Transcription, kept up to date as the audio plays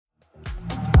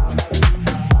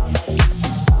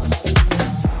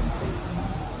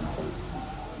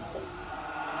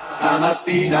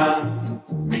Stamattina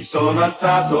mi sono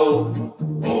alzato,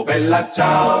 oh bella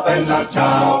ciao, bella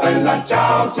ciao, bella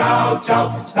ciao, ciao,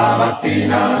 ciao.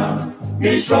 Stamattina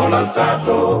mi sono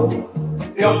alzato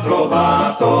e ho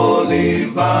trovato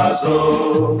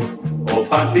l'invaso. Oh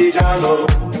partigiano,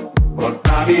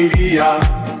 portami via,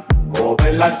 oh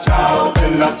bella ciao,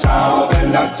 bella ciao,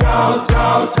 bella ciao,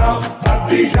 ciao, ciao.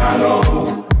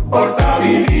 Partigiano,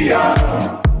 portami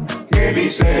via, che mi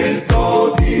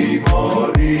sento di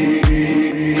morire.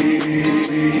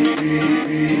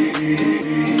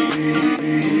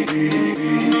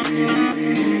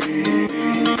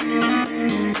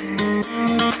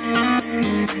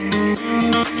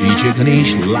 DJ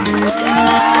Ganesh live.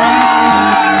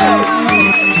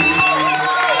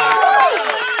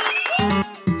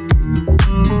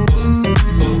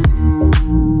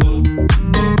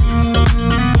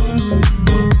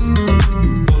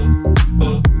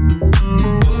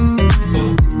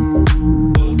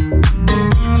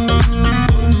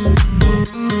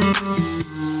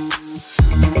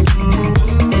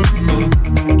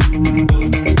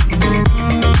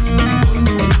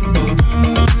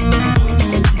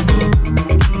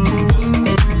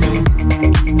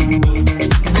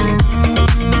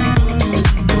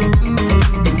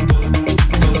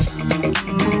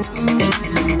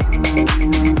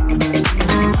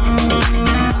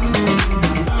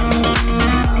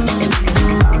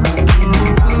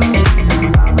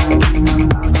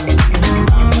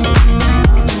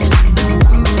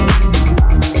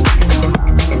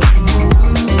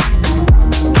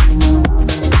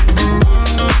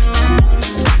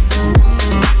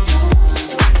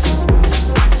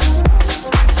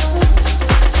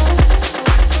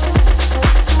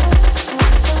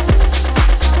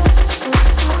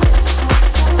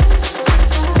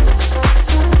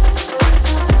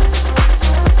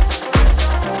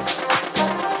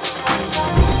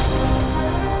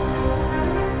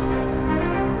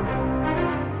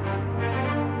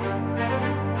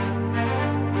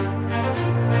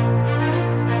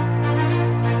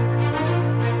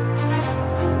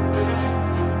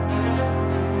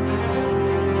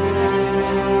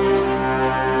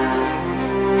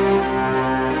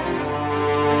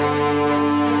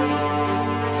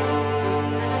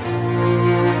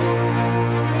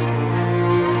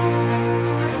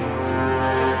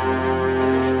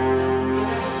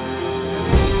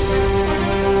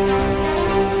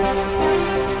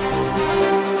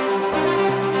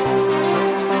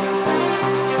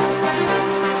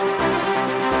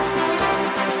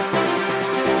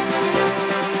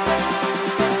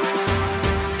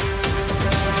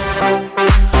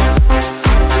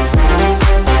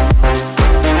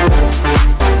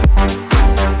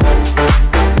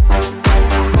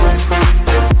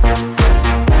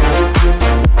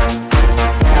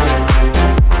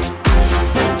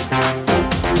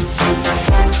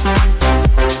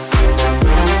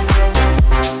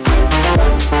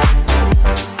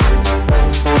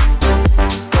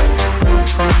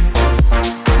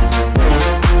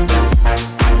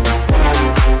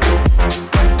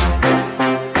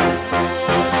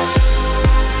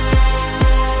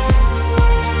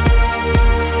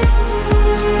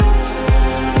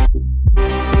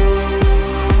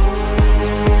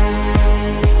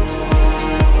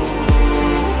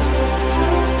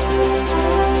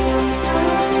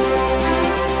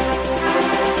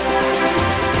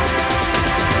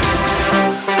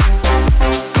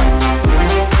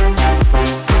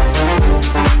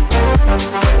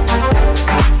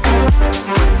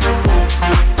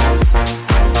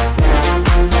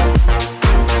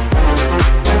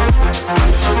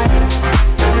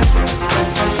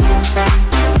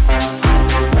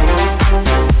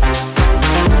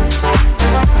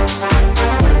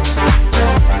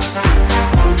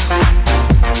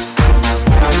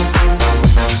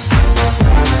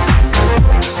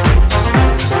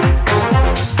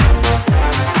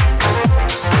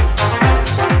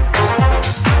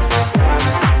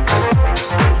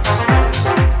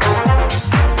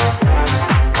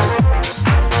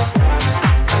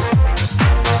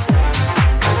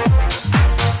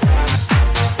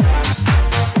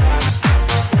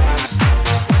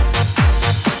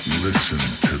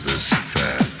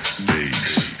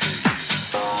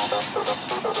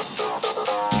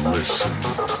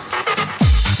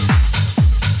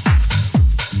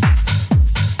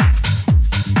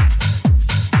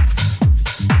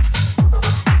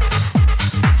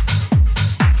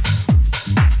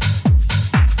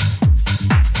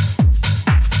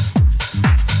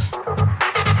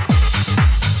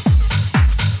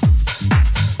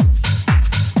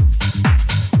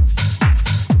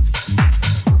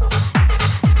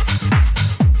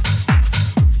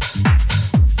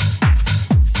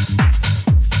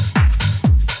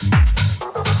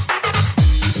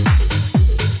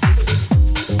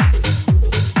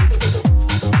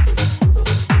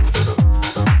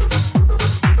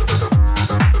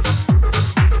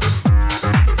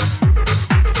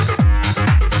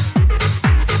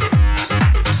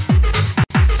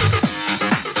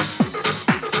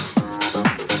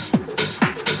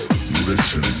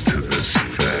 Listen to this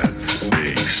fat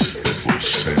bass that will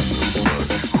send the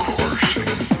blood coursing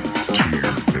to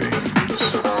your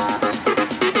veins.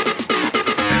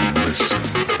 And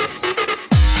listen.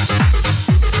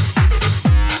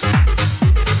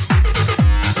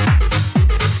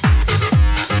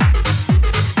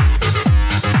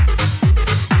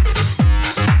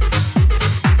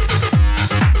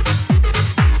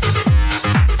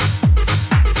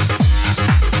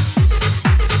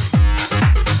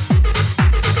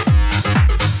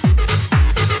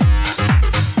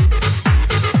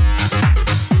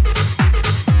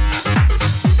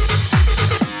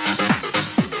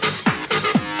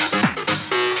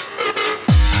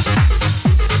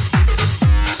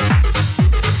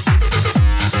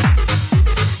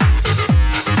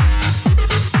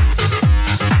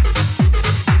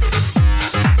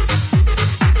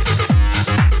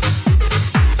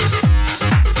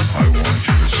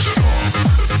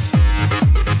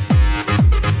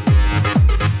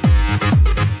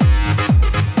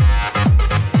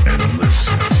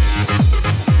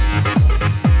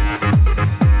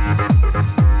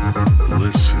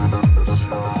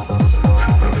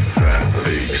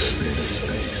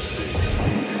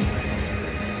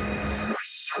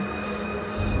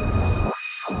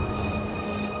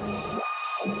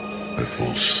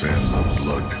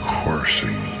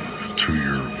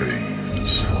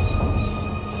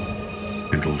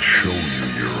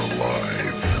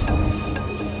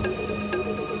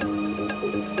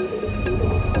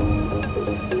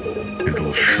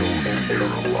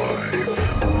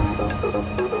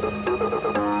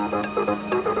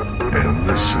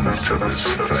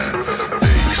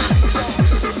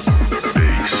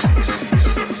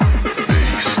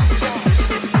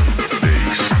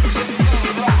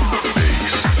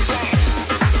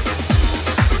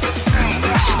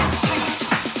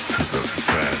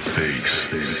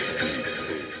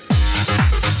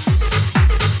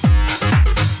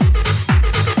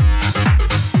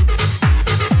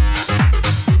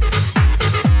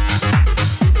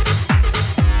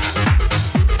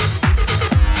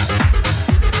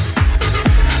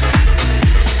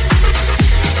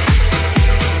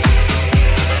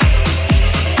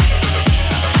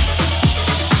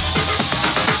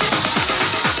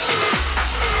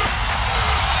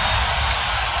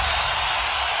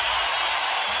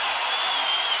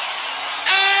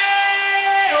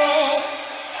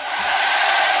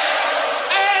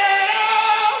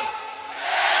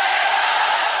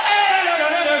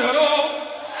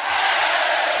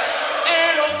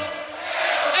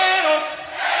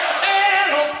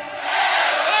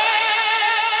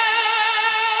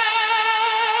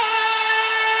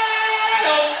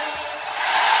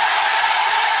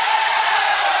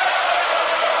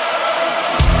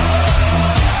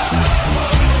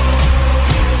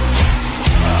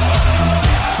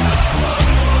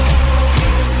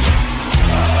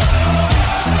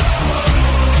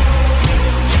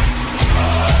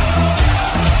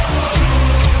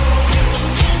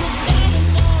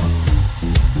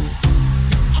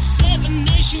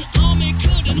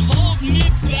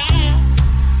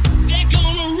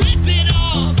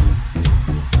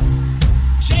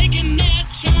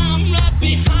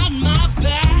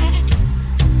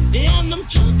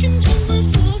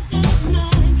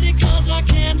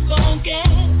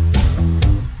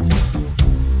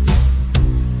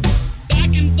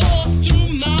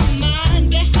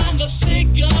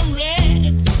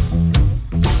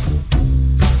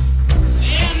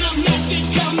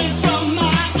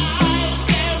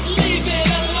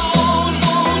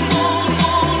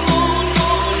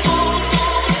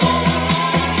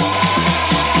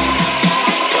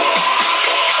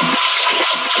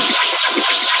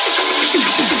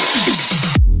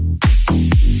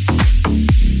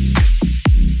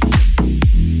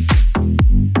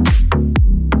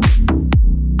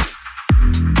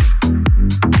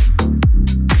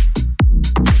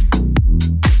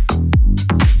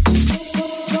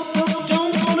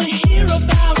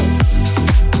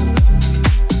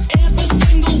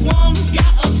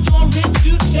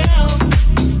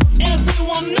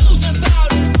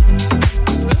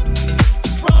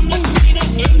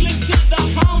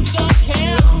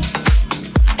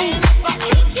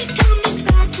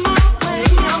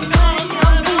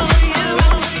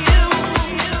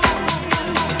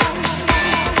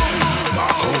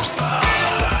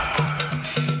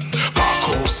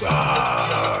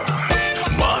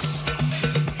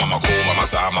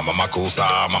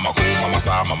 makusa, mama ku, mama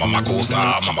sa, mama makusa,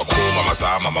 mama ku, mama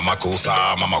sa, mama makusa,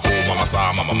 mama ku, mama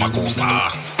sa, mama makusa,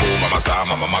 ku, mama sa,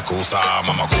 mama makusa,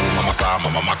 mama ku, mama sa,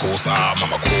 mama makusa,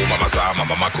 mama ku, mama sa,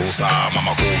 mama makusa,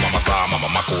 mama ku, mama sa, mama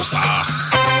makusa.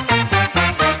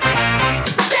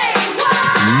 Say what?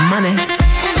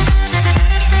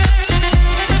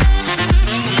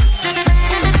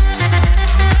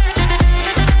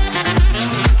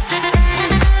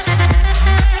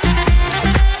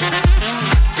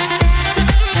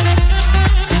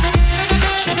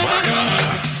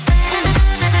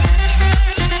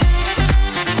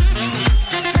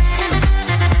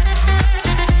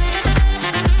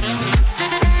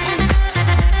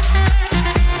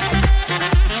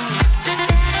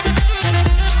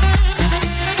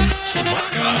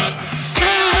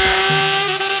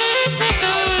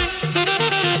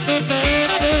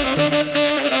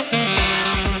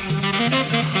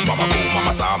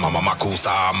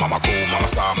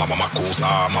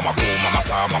 mama cool, mama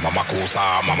sa, mama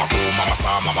makusa, mama cool, mama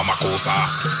sa, mama makusa.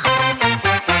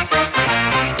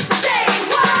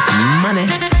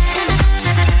 Money.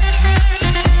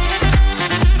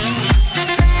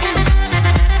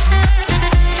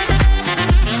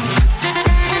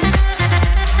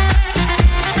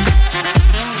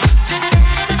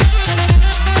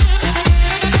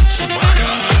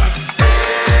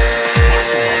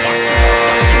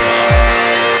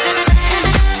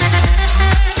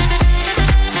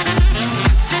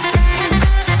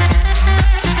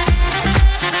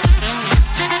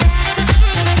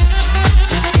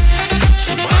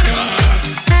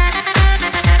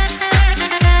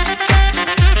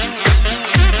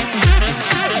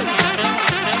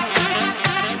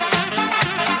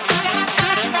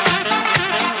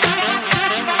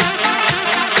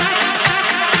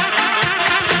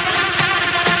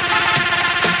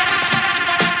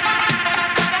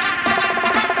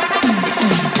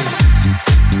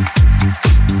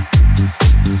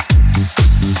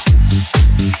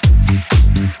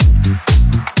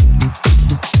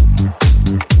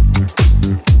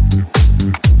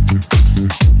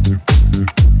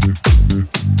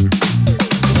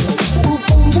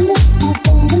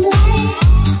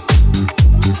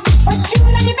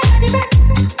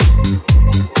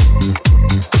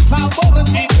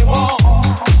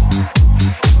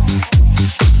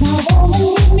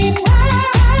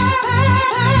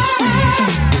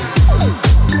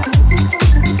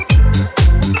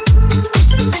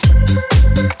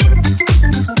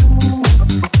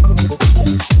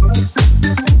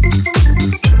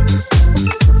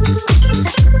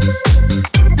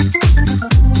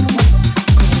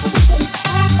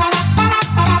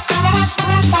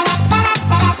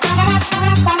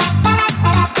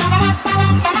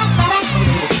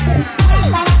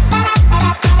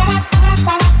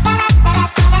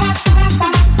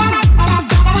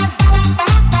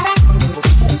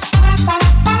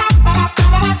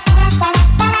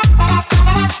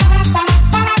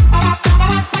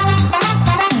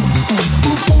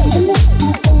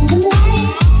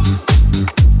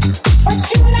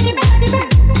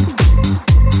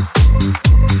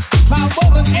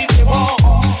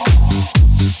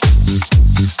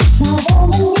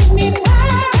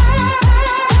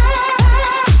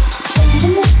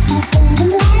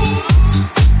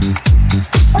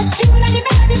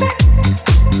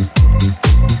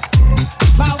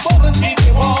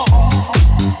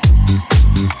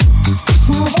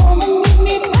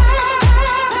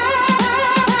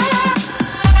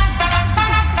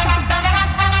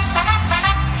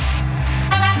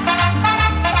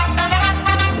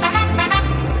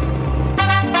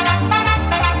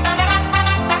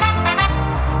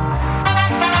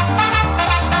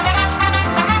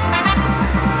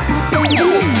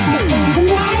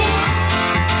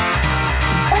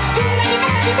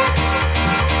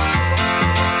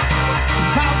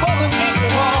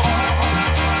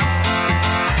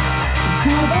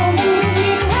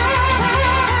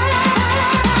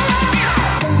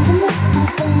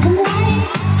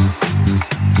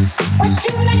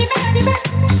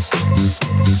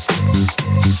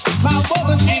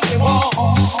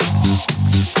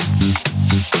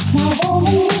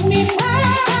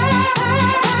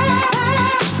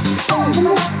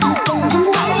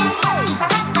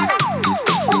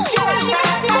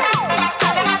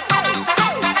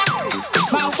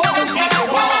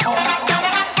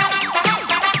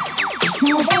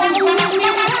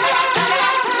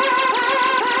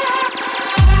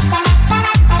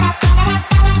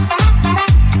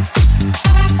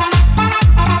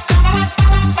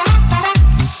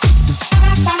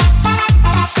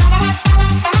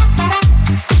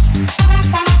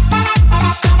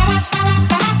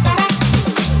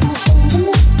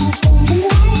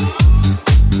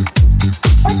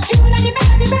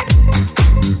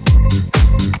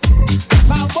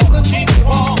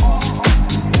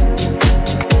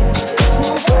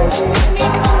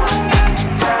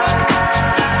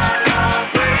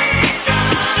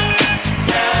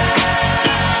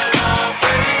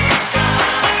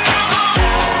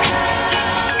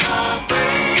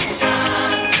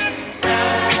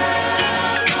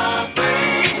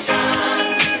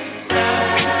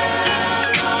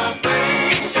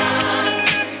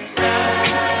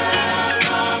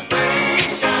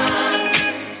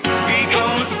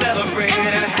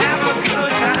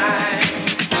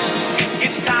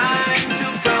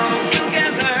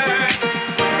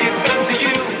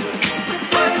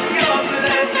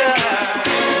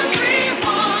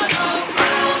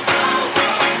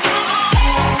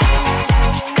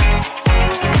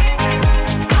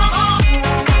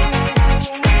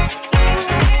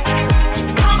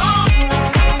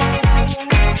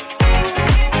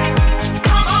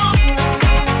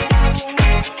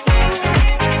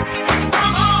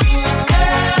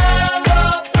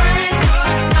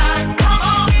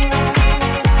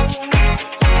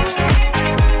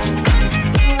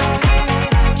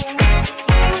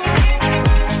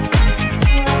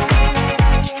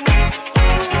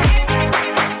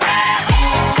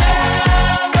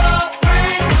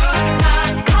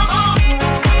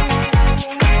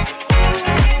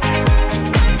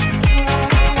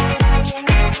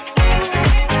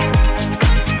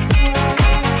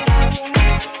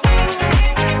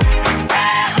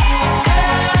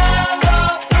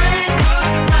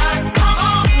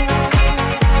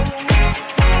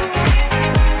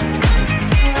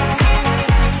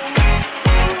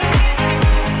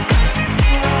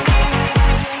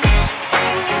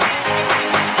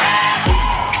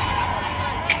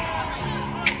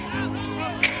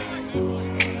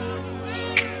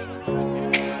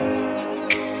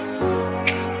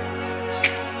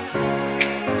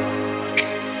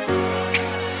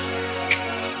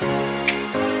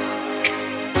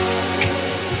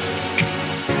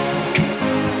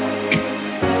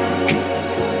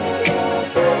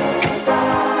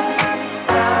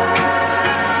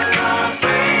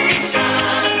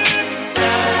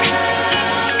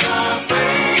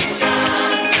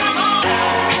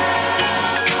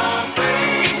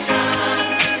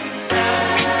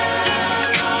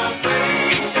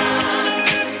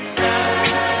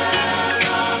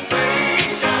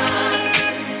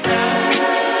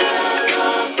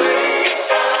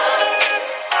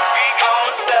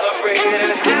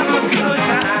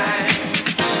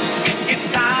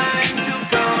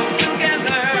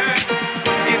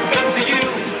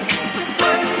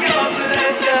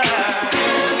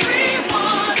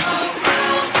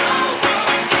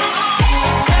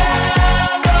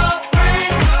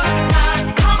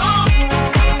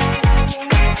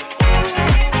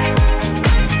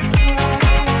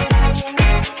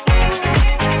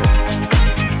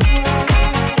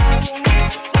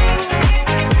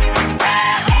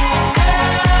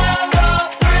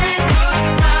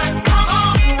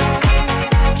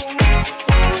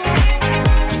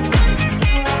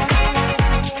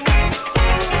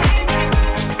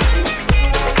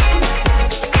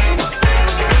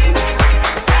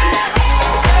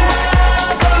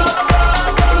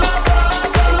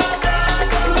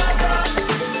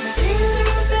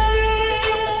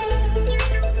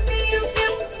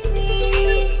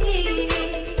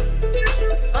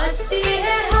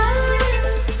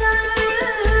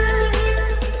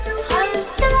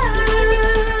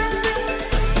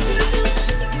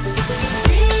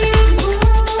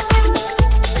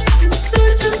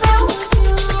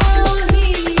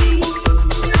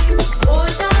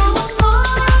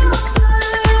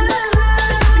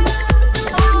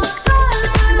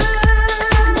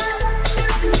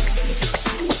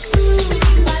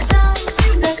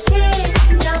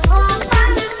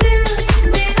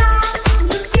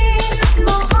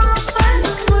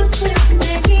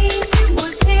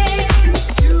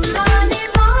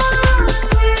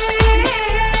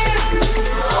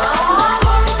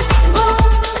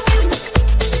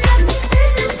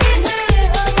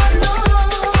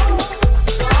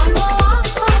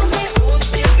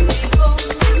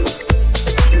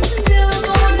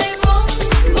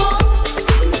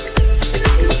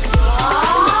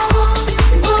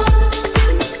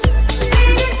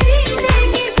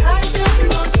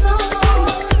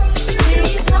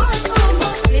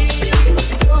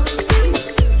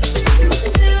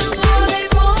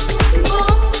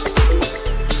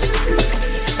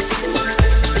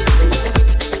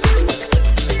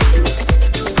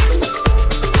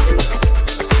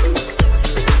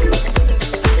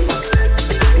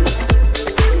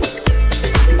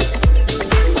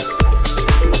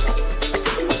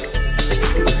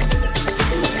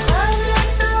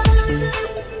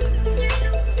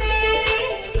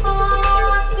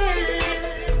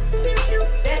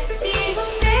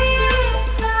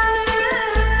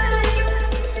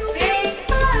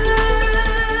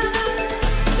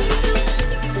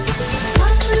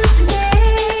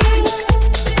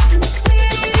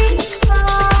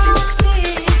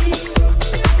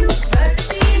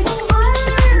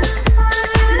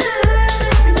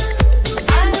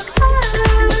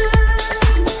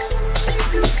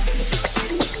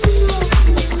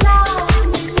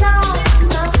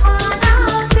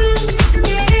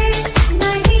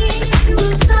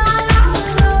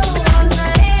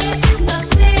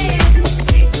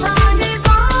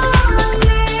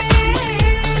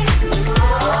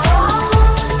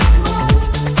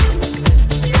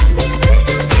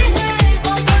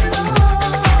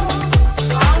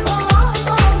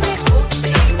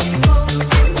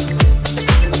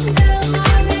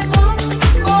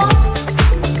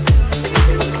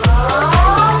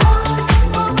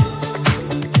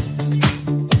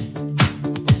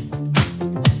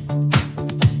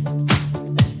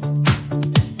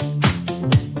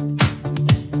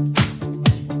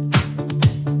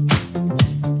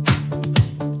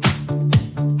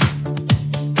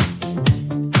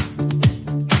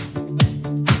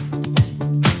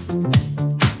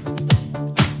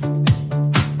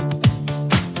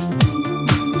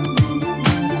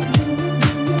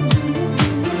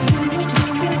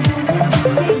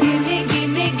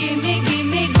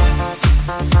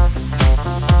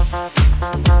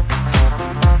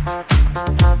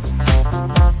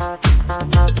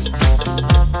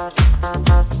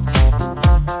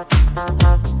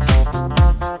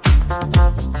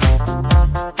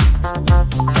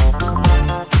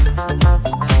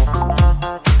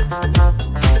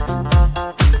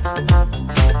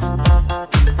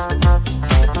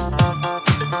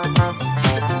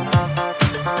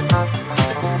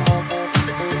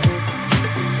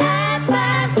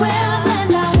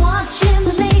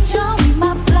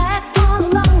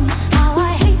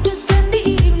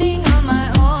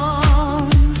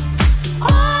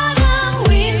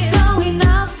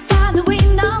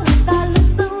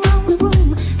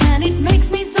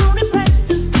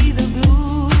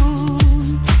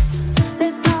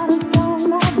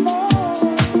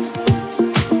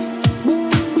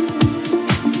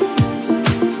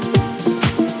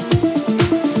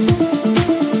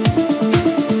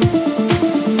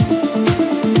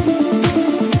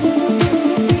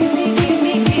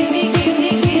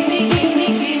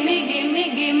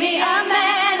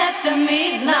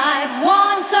 midnight.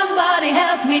 Won't somebody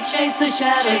help me chase the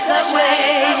shadows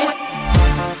away?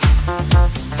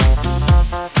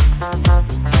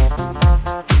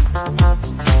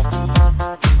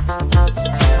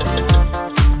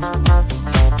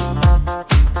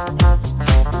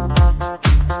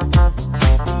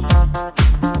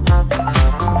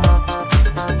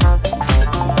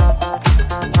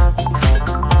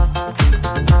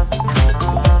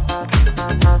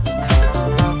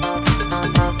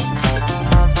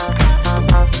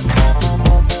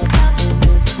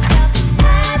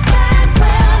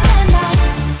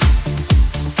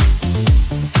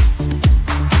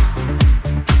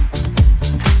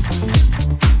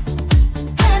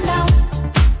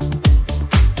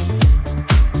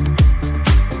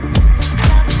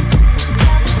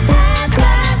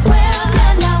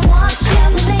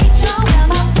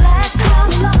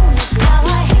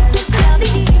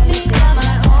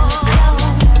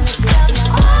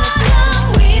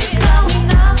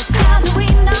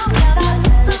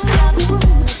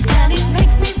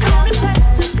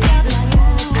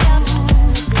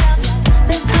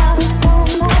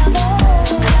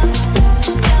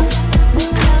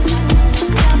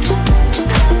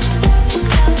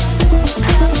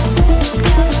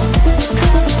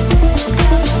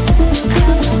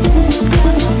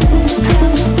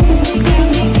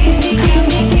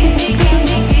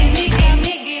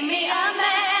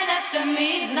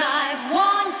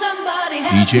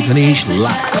 DJ Ganesh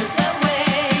live.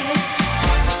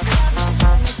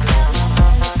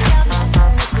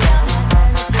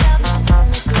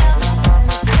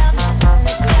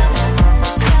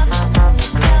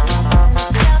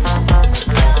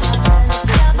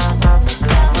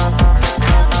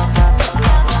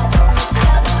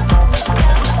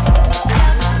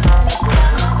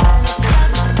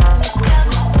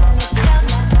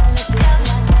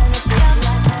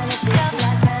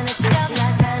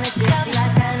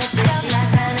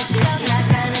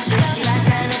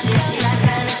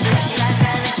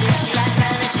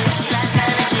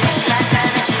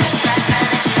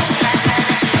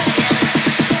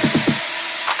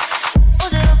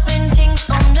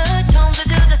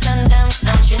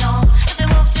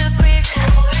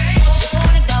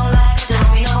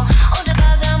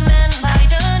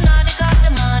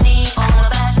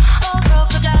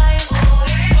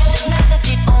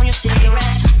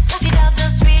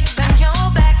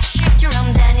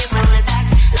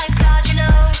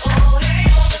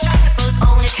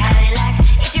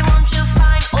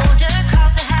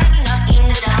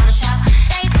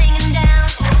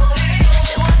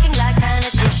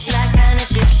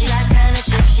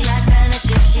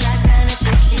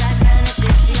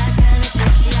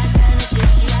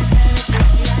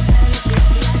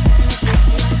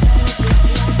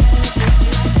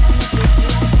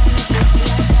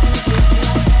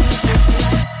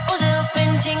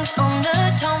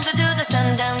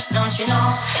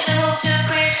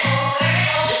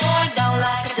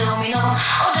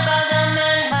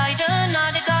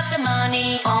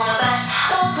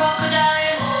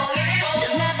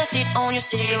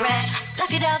 Cigarette,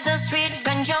 stuff it out the street,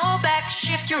 bend your back,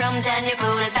 shift your arm, then you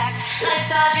pull it back.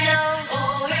 Life's hard, you know.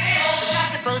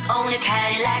 Strike the pose on your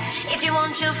Cadillac. If you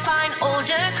want to find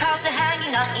older cars, they're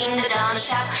hanging out in the down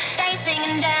shop. They sing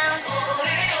and dance.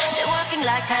 They're working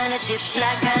like kind of gypsy,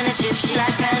 like kind of gypsy,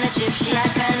 like kind of gypsy,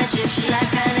 like kind of gypsy,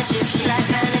 like kind of gypsy,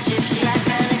 like kind of gypsy, like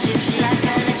kind of gypsy, like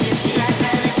kind of gypsy, like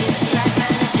kind of gypsy, like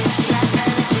kind of gypsy, like kind of gypsy, like kind of gypsy, like kind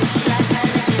of gypsy, like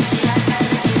kind of gypsy, like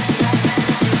kind of gypsy, like kind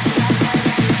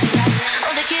of gypsy.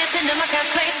 All the kids in the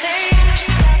marketplace say.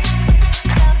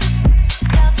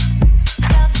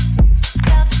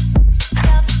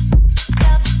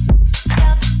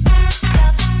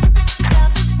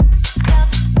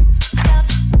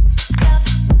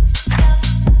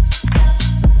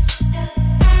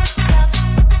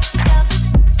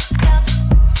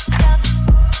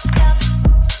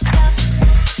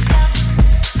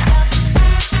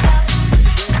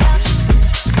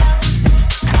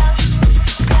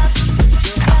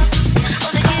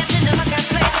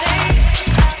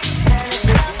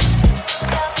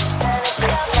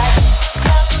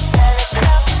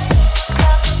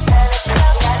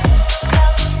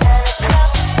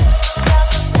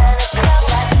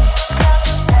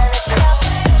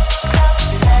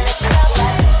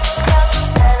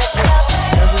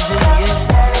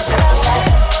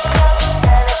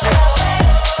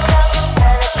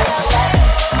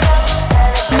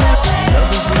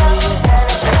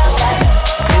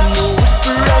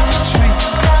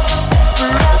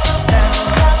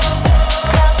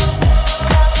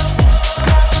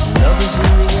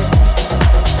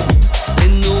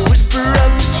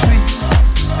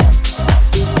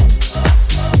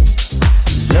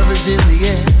 is in the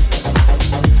air,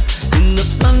 in the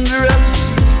thunder of the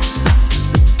sea.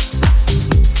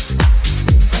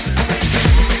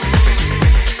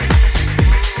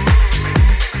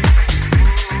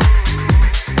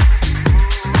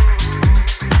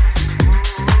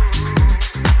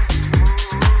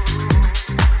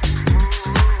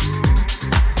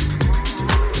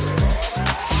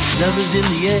 Love is in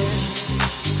the air,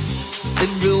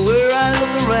 everywhere I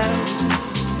look around.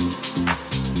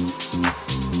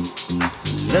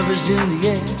 Love is in the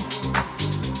air,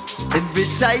 every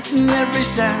sight and every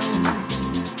sound.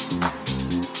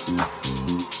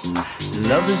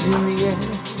 Love is in the air,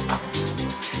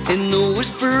 in the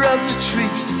whisper of the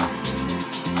tree.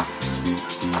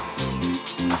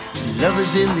 Love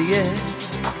is in the air,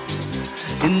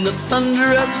 in the thunder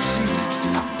of the sea.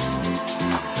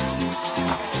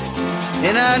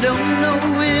 And I don't know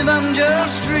if I'm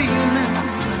just dreaming,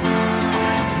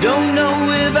 don't know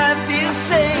if I feel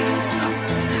safe,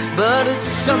 but it's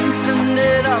something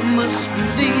that I must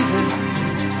believe in,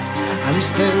 and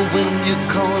it's there when you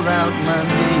call out my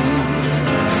name.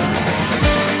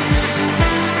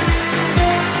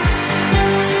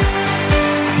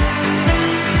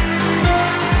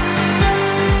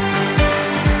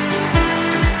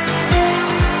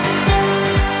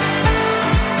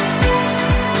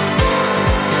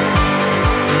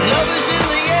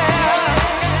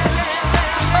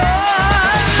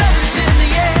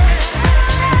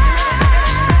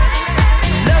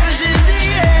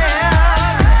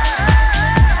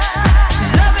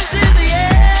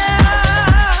 Yeah.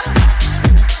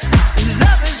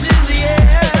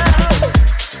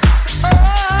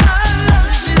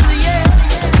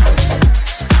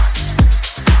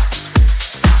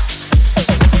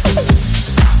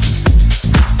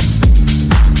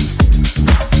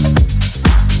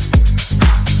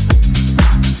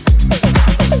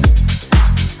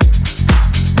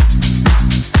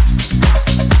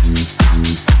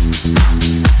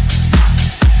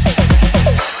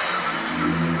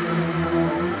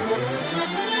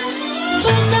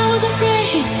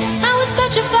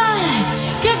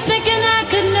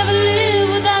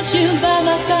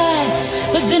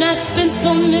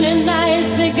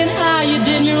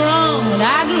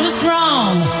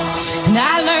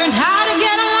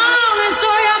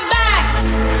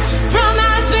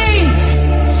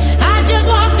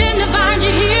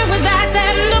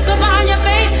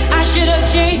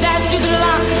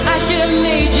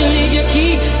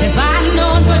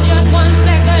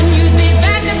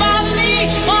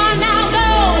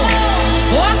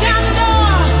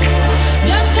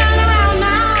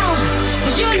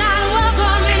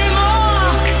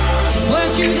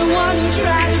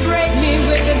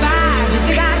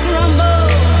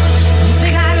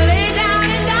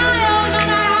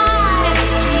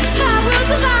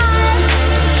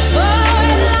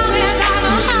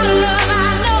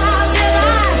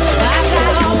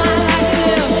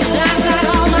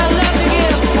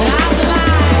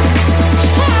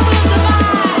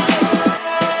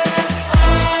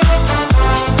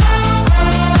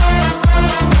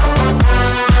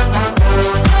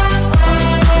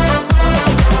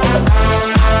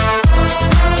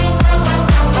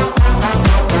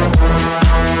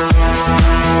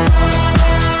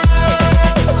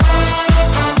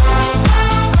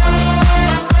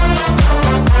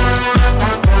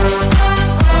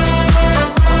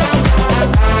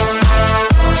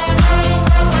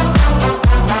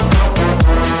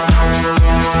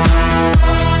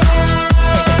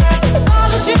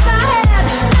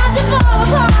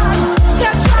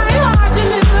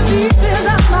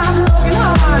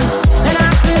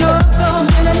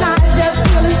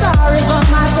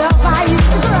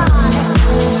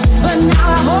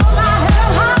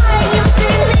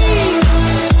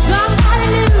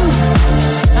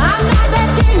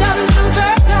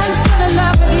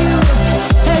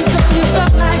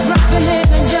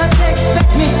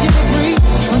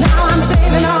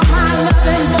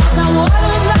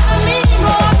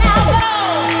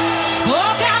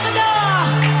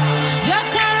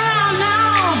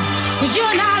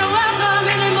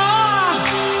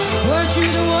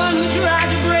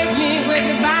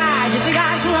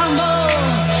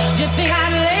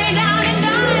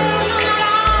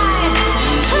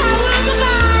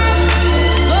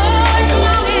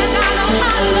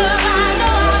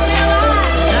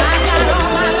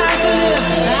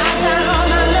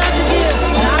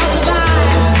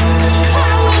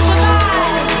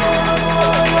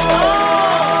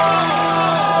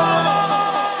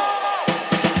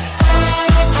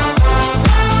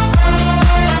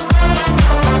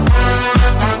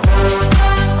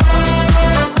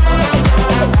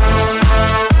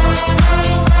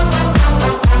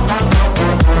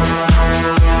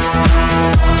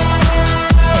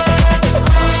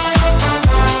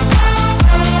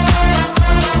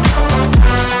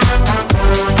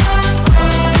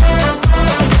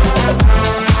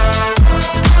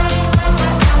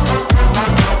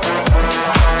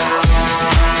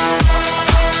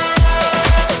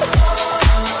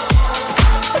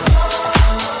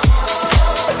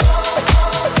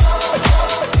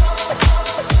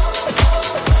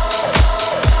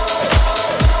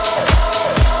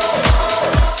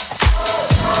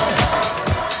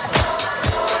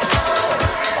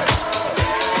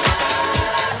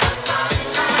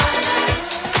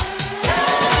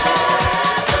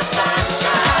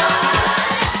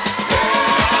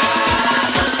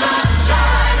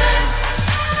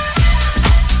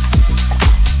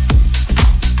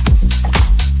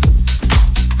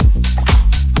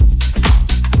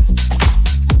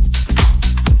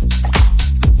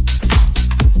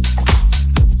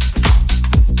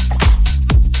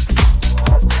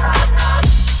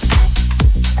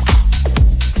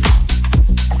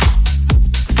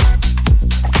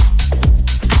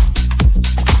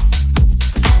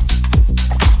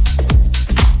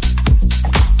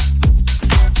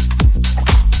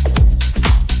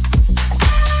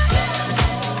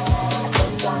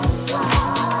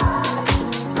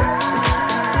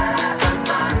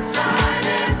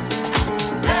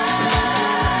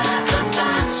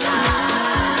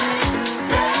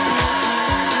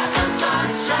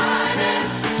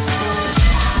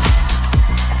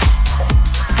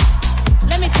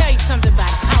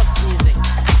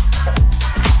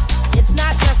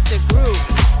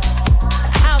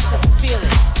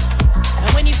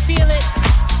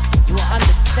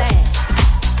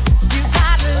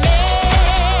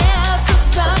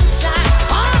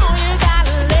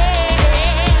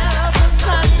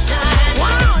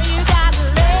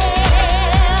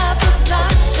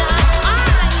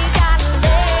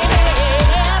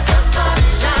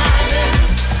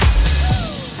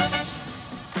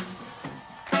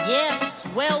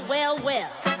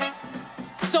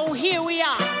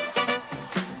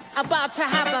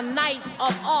 the night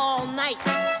of all nights.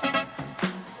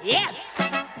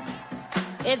 Yes,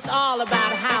 it's all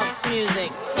about house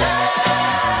music.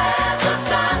 Let the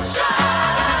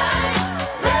sunshine,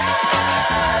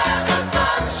 let the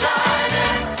sunshine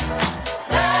in.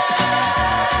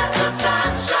 Let the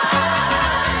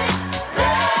sunshine,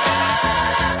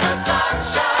 let the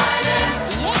sunshine in.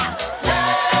 Yes,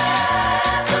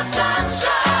 let the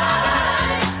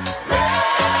sunshine,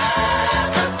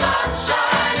 let the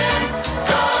sunshine in.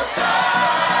 The sunshine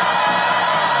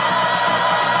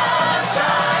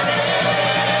in.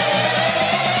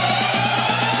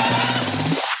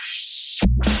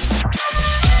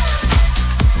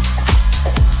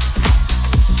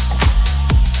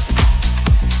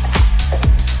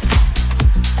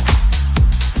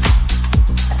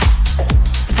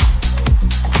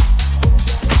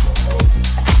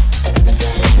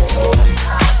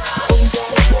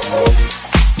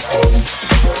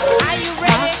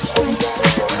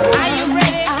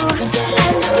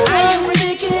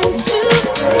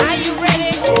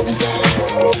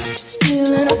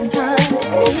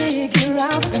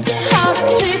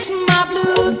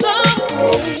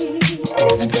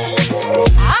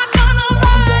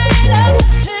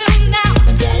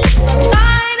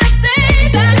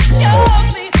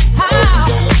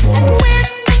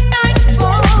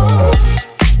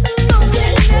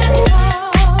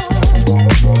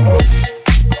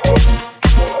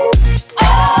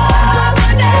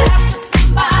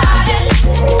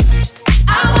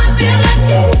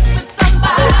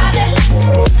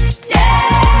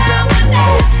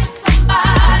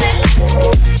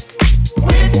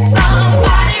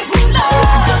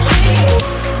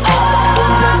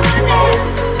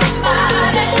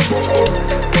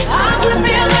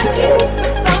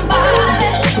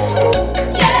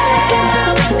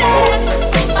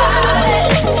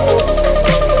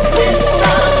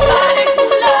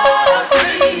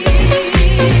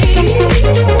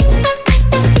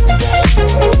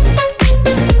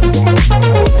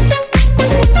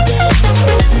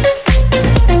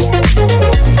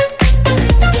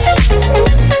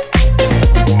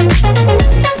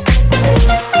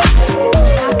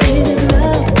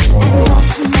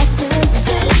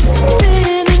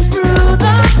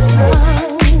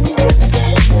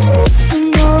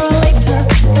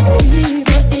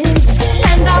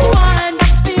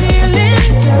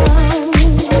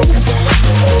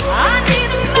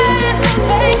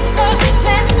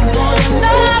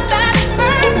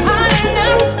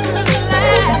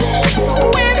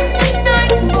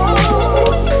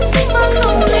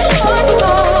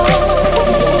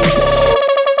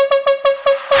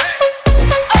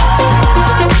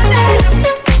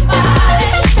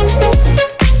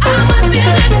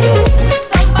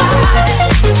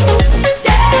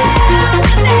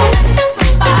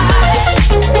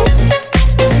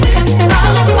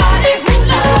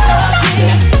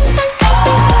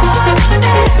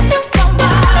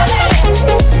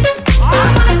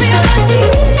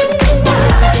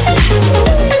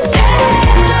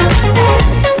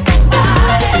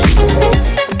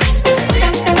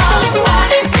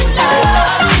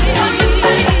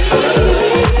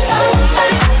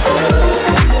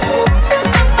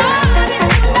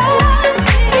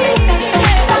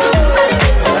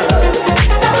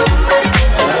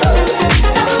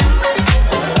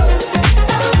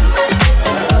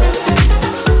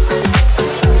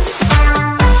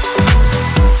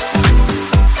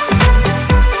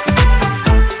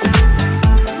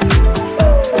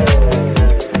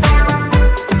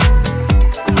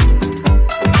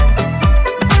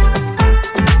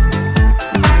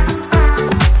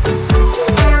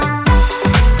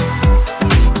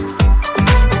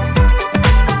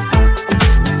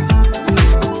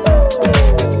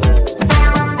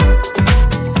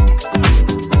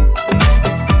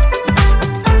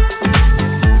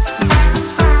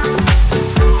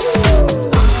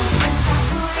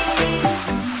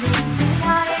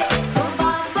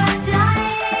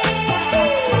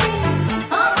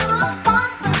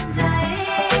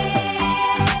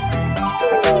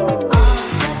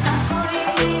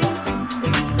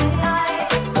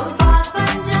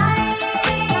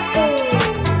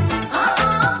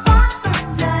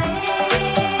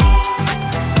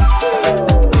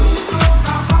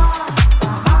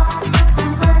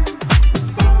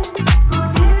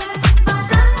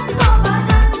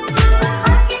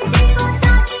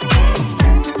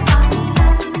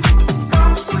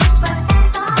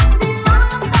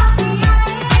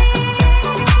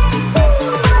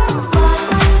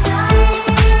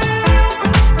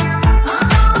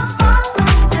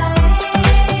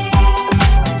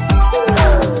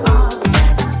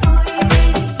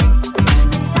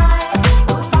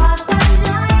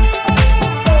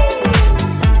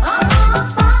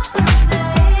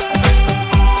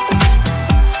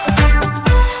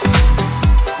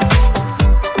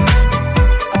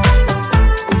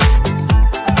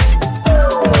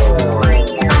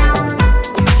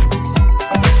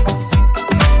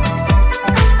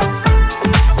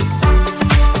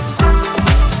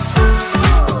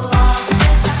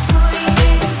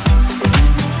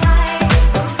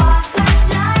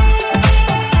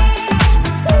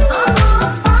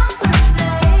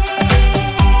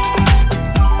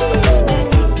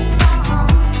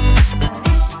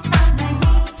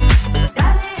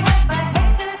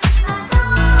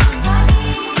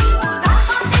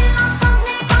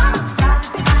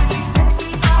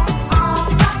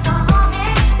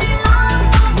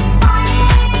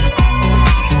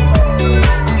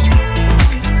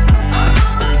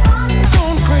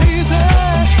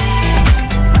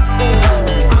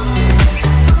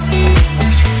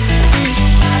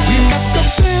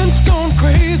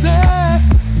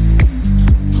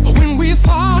 when we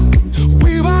thought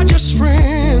we were just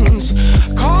friends.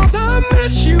 'Cause I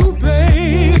miss you,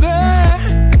 baby,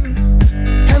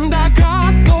 and I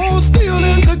got those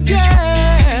feelings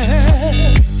again.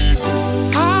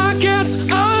 I guess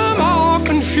I'm all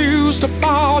confused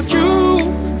about you.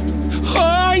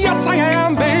 Oh, yes, I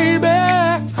am, baby,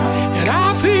 and I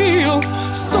feel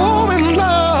so in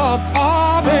love.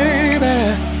 Oh, baby,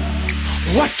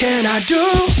 what can I do?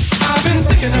 I've been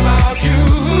thinking about you.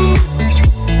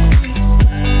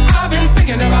 I've been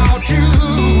thinking about you.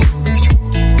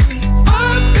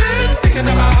 I've been thinking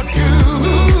about you.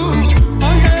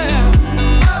 Oh yeah,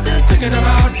 I've been thinking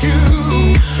about you.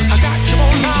 I got you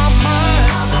on my mind.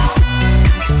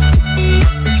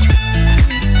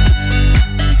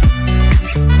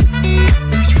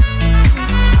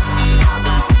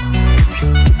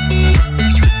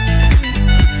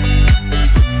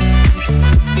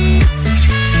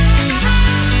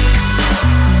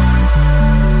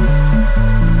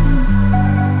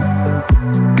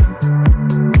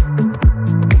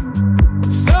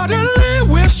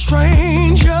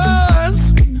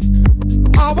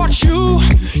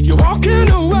 You're walking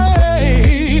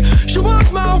away. She was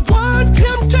my one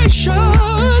temptation,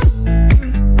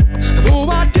 though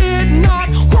I did not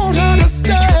want her to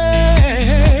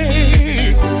stay.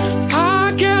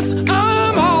 I guess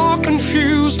I'm all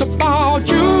confused about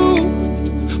you.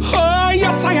 Oh,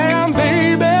 yes, I am,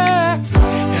 baby,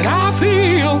 and I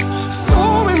feel so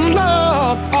in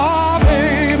love. Oh,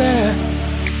 baby,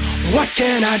 what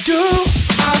can I do?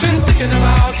 I've been thinking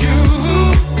about you.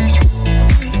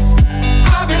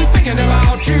 Thinking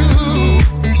about you.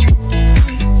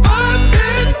 I've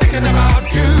been thinking about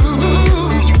you.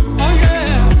 Oh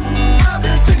yeah, I've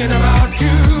been thinking about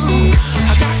you.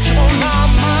 I got you on my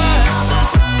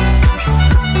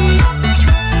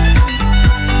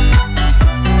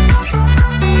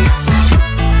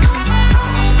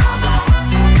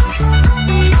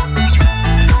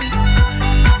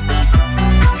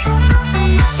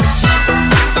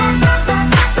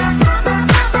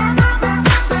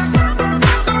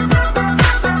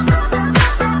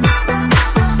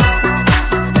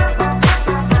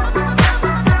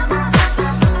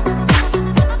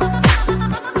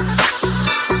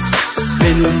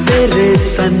तेरे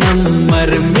सनम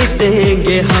मर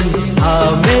मिटेंगे हम,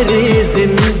 हाँ मेरी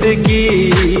जिंदगी।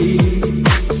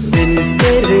 दिन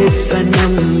तेरे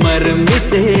सनम मर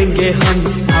मिटेंगे हम,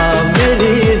 हाँ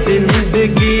मेरी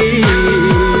जिंदगी।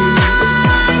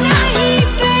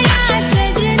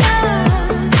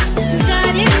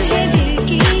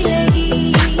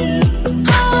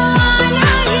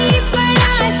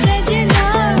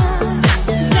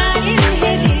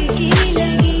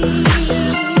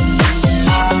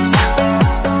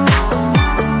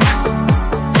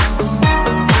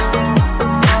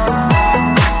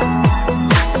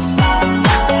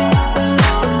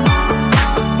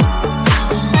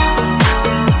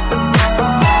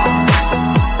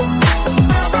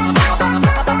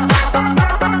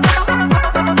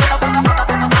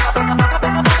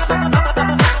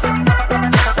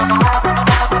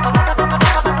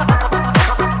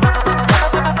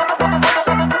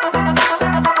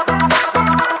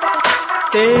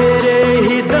 तेरे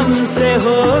ही दम से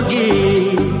होगी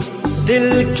दिल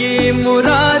की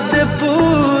मुराद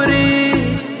पूरी,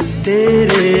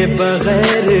 तेरे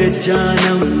बगैर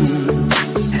जानम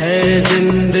है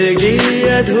जिंदगी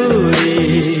अधूरी।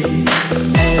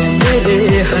 ऐ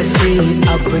मेरे हंसी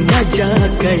अब न जा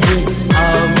कहीं, आ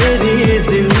मेरी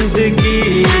जिंदगी।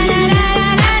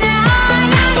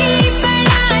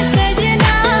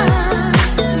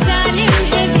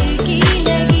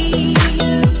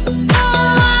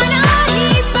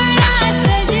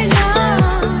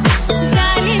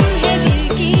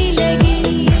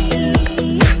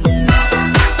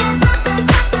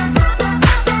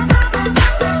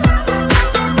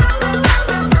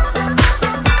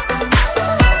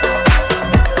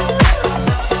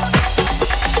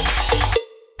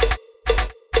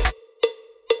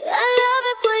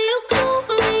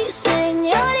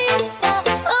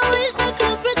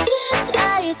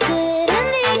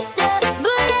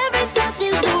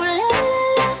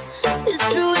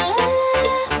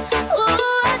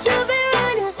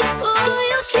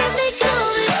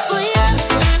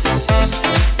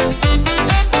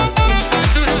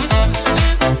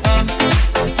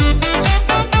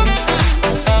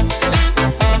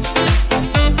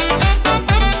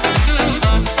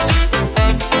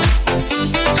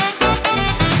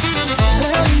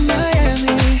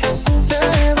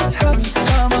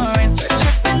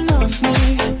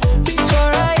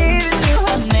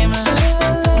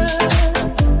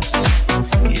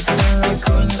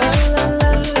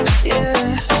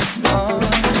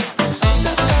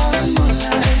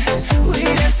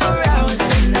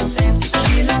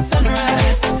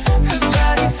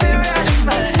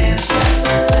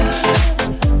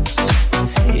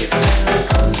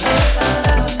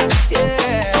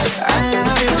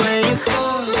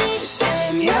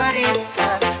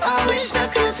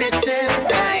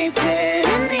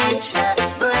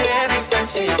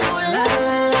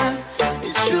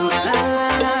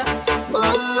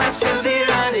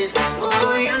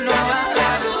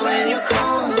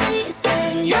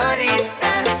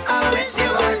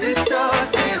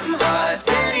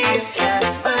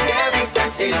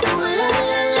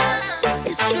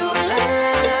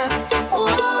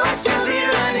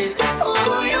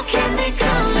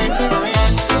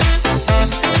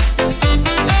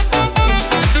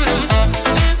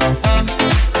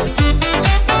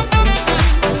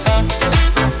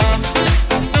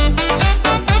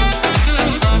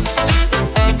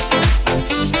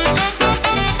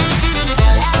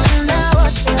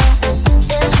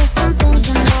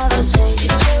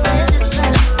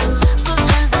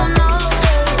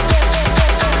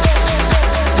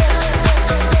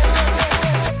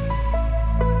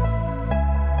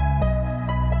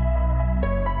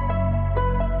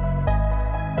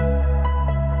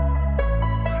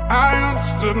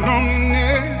 understood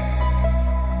loneliness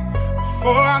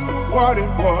before I knew what it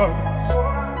was.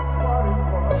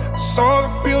 I saw the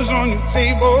pills on your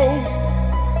table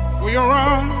for your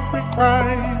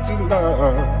unrequited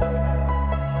love.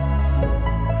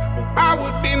 Well, I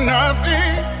would be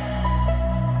nothing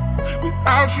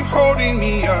without you holding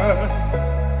me up.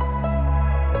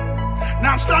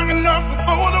 Now I'm strong enough for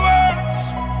both of us,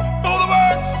 both of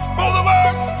us, both of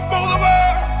us, both of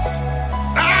us.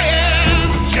 I am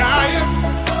a giant.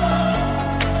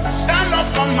 Stand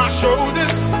up on my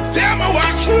shoulders. Tell me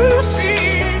what you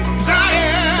see. 'Cause I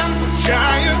am a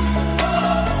giant.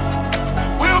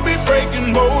 We'll be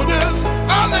breaking boulders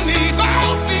underneath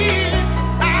our feet.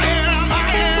 I am, I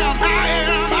am, I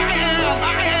am, I am,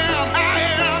 I am, I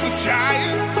am a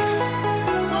giant.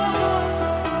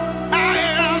 I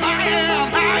am, I am,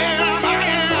 I am, I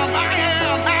am, I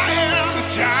am, I am a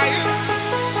giant.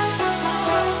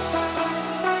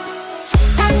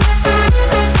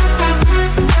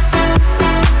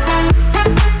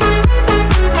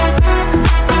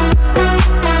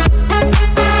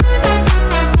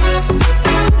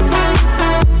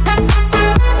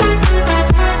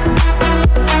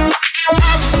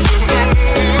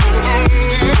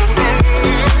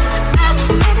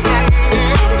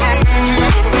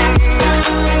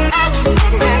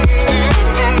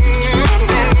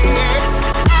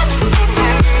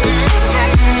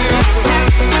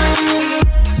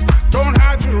 Don't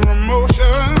hide your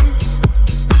emotions.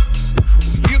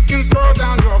 You can throw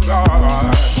down your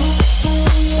guard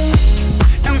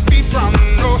and feed from the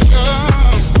ocean.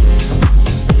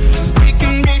 We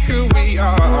can be who we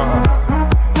are.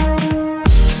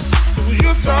 You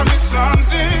taught me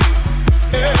something,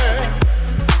 yeah.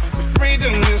 The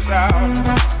freedom is out.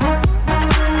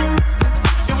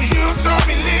 It was you taught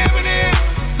me living it,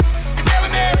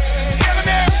 togetherness,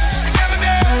 togetherness,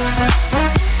 togetherness.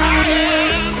 I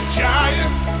am a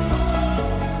giant.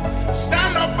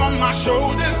 Stand up on my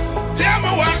shoulders. Tell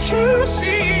me what you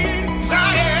see. 'Cause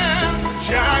I am a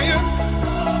giant.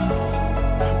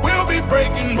 We'll be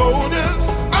breaking boulders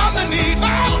underneath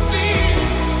our feet.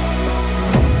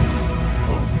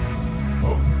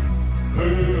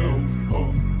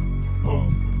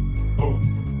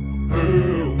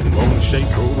 I'm gonna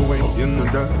shake, roll away in the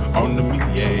dirt under me,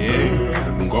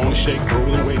 yeah. I'm gonna shake,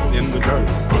 roll away in the dirt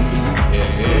under me,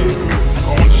 yeah.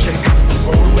 I'm gonna shake,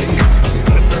 roll away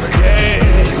in the dirt, yeah.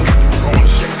 I'm gonna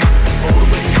shake, roll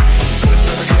away in the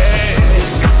dirt, yeah.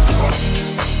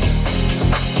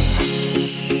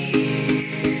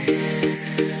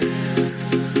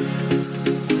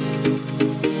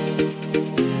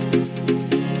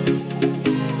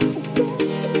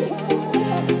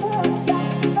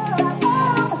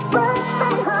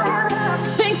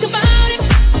 Think about it.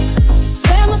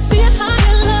 There must be a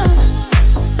higher love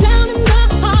down in the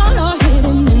heart or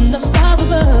hidden in the stars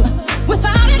above.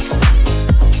 Without it,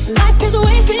 life is a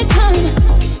wasted time.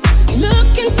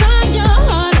 Look inside your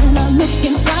heart and I look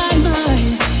inside mine.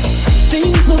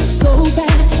 Things look so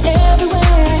bad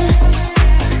everywhere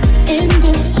in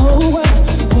this whole world.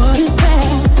 What is fair?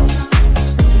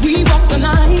 We walk the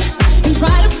line and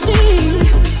try to see,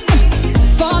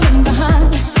 falling behind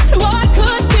what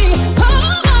could be.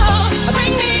 Oh,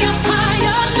 bring me a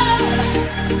higher love.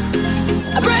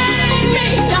 Bring me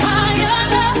a higher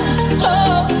love.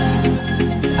 Oh,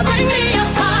 bring me a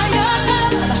higher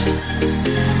love.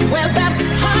 Where's that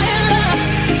higher love?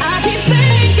 I keep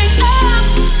thinking of.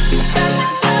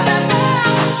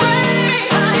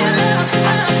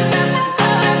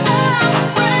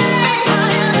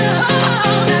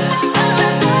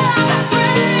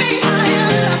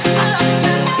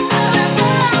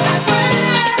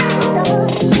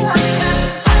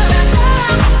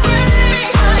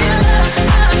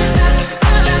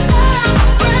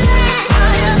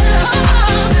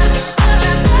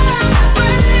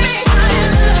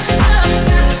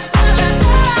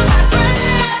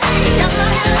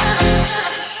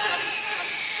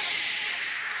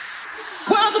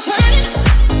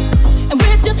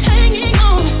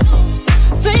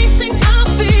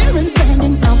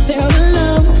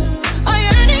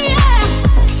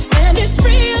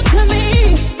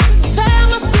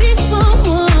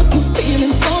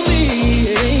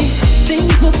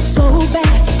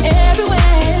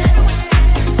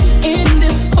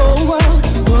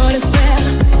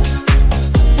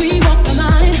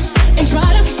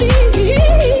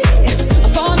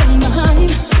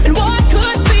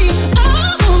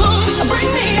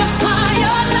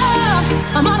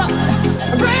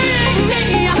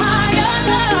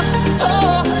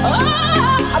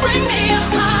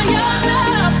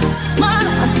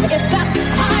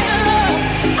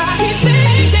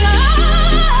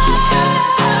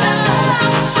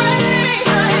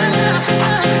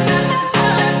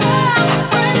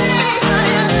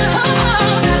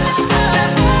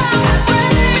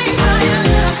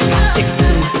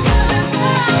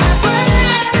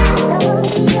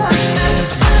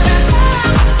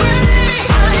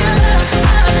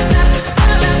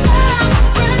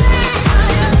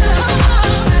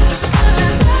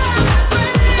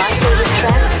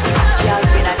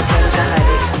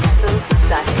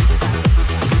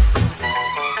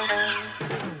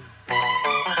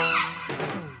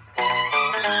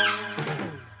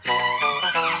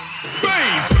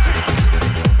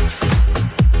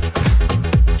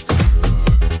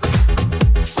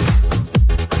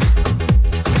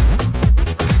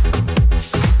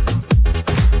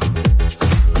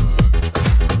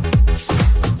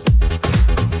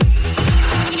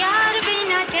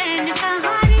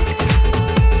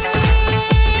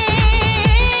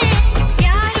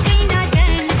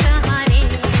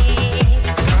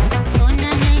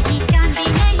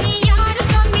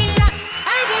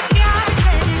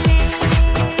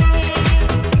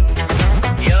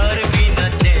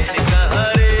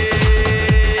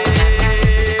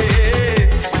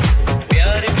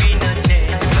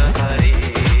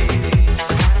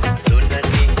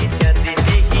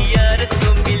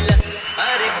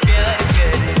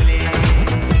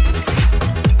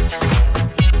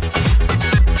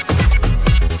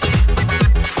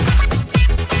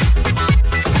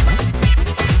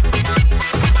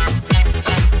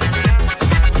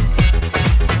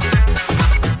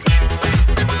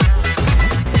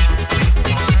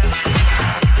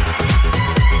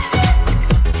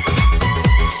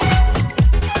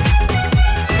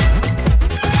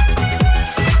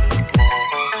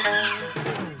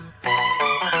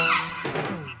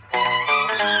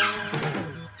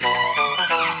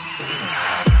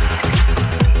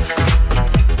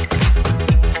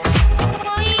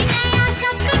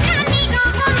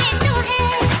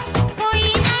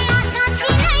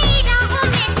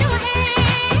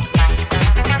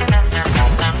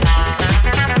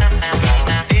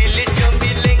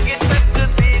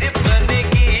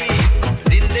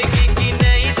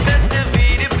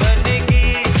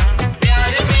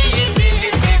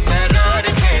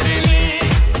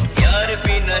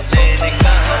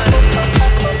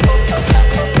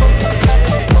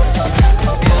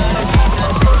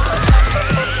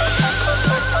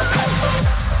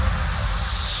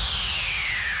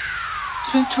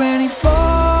 24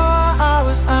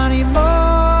 hours, I need more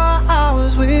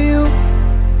hours with you.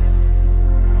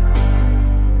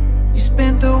 You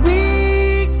spent the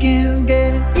weekend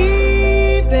getting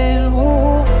even.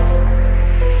 Ooh.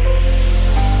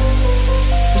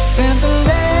 We spent the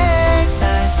late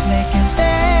nights making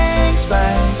things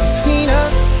right between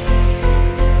us.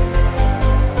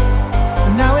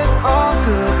 But now it's all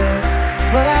good, babe.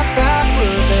 What I thought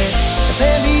would, babe.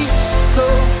 Let me go.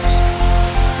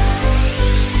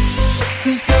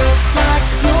 'Cause girls like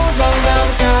you roll down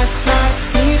the guys like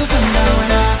me to sundown.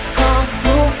 When I come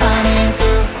through, I need a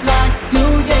girl like you,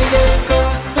 yeah, yeah.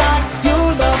 Girls like you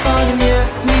love fun and yeah,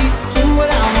 me do what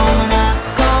I want. When I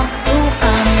come through,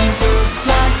 I need a girl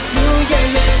like you, yeah,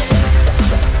 yeah.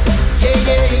 Yeah,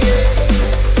 yeah, yeah.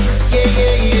 Yeah,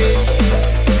 yeah, yeah.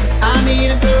 I need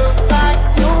a girl like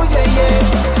you, yeah, yeah.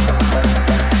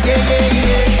 Yeah, yeah,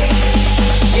 yeah.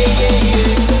 Yeah, yeah,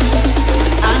 yeah.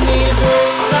 I need a girl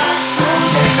like you,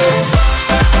 yeah, yeah.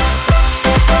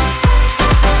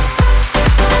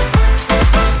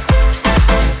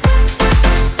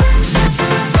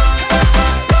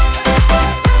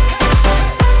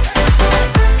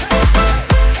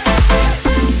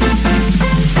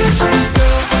 These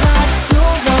girls like you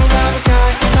roll down the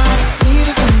guys like me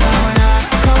to sundown. When I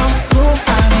come through,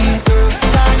 I need a girl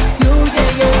like you,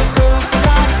 yeah, yeah. Girls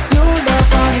like you love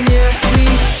fun and yeah, me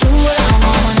do what I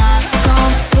want. When I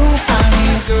come through, I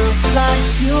need a girl like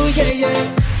you, yeah,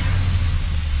 yeah.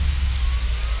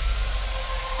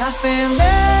 I spent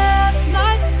last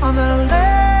night on the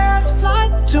last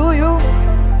flight to you.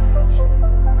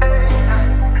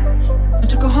 I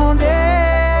took a whole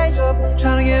day up,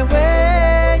 trying to get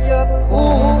way up.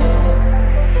 Ooh.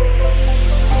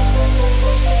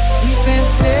 We spent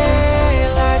the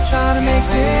daylight trying to make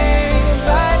things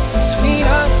right between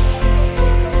us.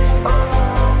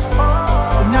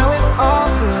 But now it's all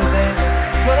good, babe.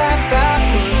 What I thought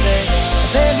would, babe.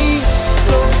 Let me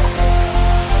go.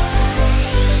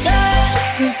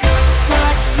 'Cause girls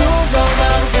like you roll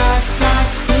down the guys like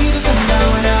me to sundown.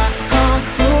 When I come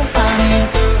through, I need a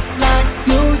girl like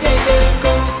you, yeah, yeah.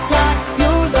 Girls like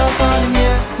you love fun and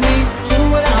yeah, me do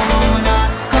what I want. When I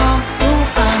come through,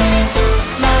 I need a girl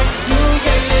like you,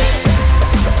 yeah, yeah.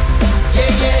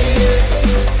 Yeah, yeah, yeah.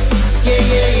 Yeah,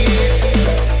 yeah,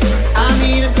 yeah. I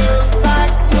need a girl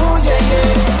like you, yeah,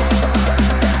 yeah.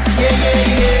 Yeah, yeah,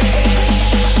 yeah.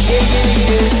 Yeah, yeah,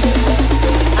 yeah.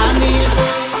 I need a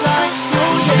girl like you,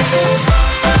 yeah, yeah.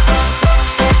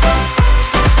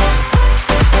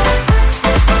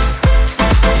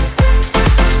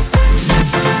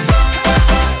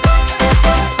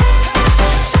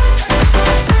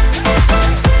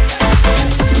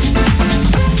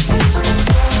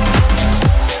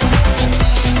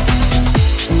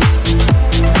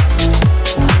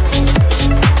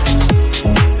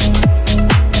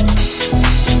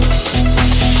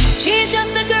 She's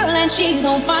just a girl and she's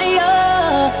on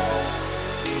fire.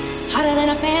 Hotter than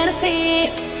a fantasy,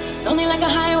 lonely like a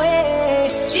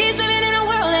highway. She's living in a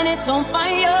world and it's on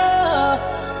fire.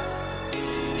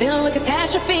 Filled with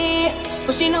catastrophe,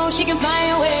 but she knows she can fly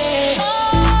away.